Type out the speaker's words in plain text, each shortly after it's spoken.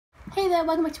Hey there,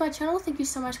 welcome back to my channel. Thank you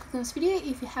so much for clicking on this video.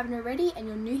 If you haven't already and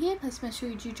you're new here, please make sure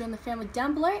you do join the family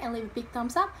down below and leave a big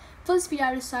thumbs up. For this video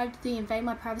I decided to do the Invade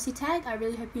my privacy tag. I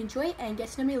really hope you enjoy it and get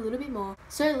to know me a little bit more.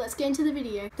 So let's get into the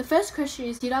video. The first question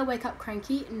is, did I wake up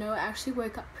cranky? No, I actually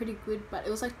woke up pretty good, but it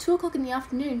was like 2 o'clock in the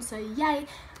afternoon, so yay.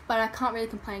 But I can't really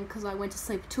complain because I went to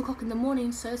sleep at 2 o'clock in the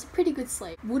morning, so it's a pretty good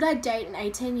sleep. Would I date an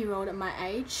 18-year-old at my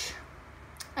age?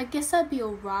 I guess I'd be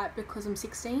alright because I'm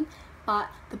 16.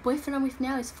 But the boyfriend I'm with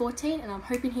now is 14 and I'm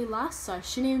hoping he lasts, so I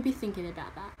shouldn't even be thinking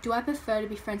about that. Do I prefer to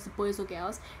be friends with boys or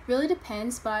girls? Really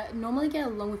depends, but I normally get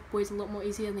along with boys a lot more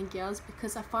easier than girls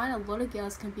because I find a lot of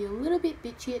girls can be a little bit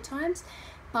bitchy at times,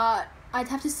 but I'd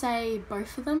have to say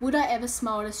both of them. Would I ever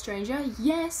smile at a stranger?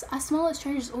 Yes, I smile at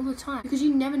strangers all the time because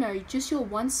you never know, just your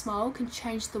one smile can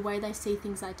change the way they see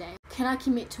things that day. Can I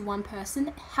commit to one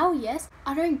person? Hell yes.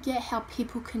 I don't get how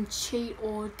people can cheat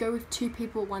or go with 2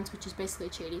 people at once, which is basically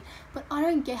cheating. But I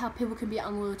don't get how people can be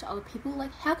unloyal to other people.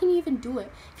 Like, how can you even do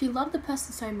it? If you love the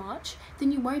person so much,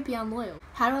 then you won't be unloyal.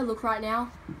 How do I look right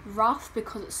now? Rough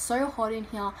because it's so hot in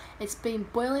here. It's been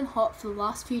boiling hot for the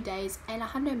last few days and I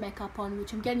have no makeup on,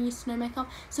 which I'm getting used to no makeup.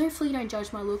 So hopefully you don't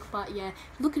judge my look, but yeah,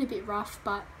 looking a bit rough,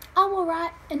 but I'm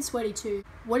alright and sweaty too.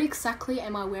 What exactly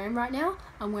am I wearing right now?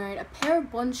 I'm wearing a pair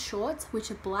of Bond shorts,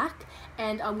 which are black,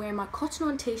 and I'm wearing my cotton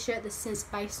on t-shirt that says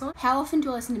Bass on. How often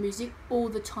do I listen to music? All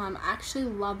the time. I actually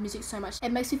love music so much.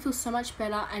 It makes me feel so much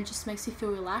better and just makes me feel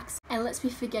relaxed and lets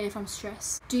me forget if I'm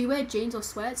stressed. Do you wear jeans or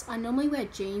sweats? I normally wear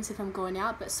jeans if I'm going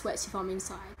out, but sweats if I'm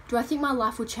inside. Do I think my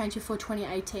life will change before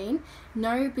 2018?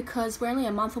 No, because we're only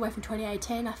a month away from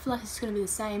 2018. I feel like it's going to be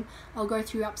the same. I'll go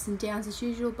through ups and downs as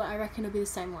usual, but I reckon it'll be the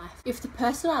same life. If the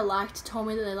person I liked told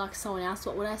me that they like someone else,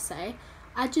 what would I say?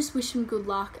 I'd just wish them good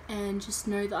luck and just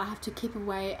know that I have to keep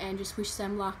away and just wish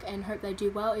them luck and hope they do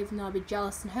well, even though I'd be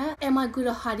jealous and hurt. Am I good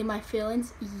at hiding my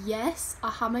feelings? Yes, I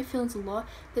hide my feelings a lot,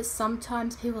 but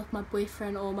sometimes people like my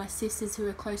boyfriend or my sisters who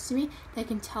are close to me, they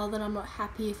can tell that I'm not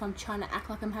happy if I'm trying to act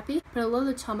like I'm happy. But a lot of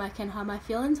the time I can hide my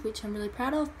feelings, which I'm really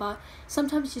proud of, but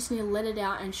sometimes you just need to let it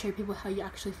out and show people how you're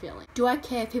actually feeling. Do I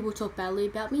care if people talk badly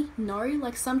about me? No,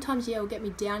 like sometimes yeah, it'll get me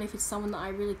down if it's someone that I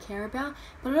really care about,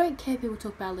 but I don't care if people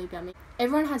talk badly about me.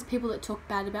 Everyone has people that talk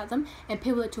bad about them and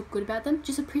people that talk good about them.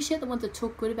 Just appreciate the ones that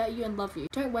talk good about you and love you.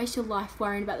 Don't waste your life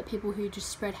worrying about the people who just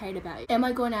spread hate about you. Am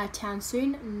I going out of town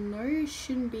soon? No,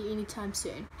 shouldn't be anytime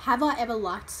soon. Have I ever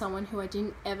liked someone who I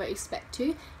didn't ever expect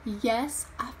to? Yes,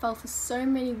 I fell for so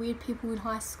many weird people in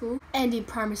high school and in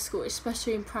primary school,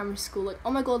 especially in primary school. Like, oh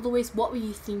my god, Louise, what were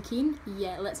you thinking?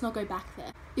 Yeah, let's not go back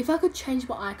there. If I could change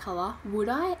my eye colour, would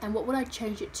I? And what would I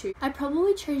change it to? I'd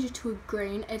probably change it to a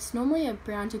green. It's normally a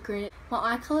brown to green.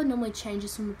 My eye colour normally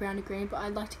changes from a brown to green, but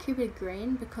I'd like to keep it a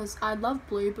green because I love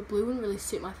blue, but blue wouldn't really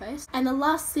suit my face. And the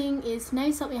last thing is,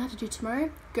 name something I have to do tomorrow.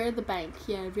 Go to the bank.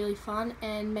 Yeah, really fun.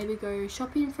 And maybe go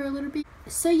shopping for a little bit.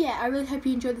 So yeah, I really hope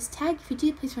you enjoyed this tag. If you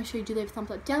did, please make sure you do leave a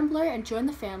thumbs up down below and join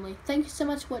the family. Thank you so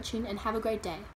much for watching and have a great day.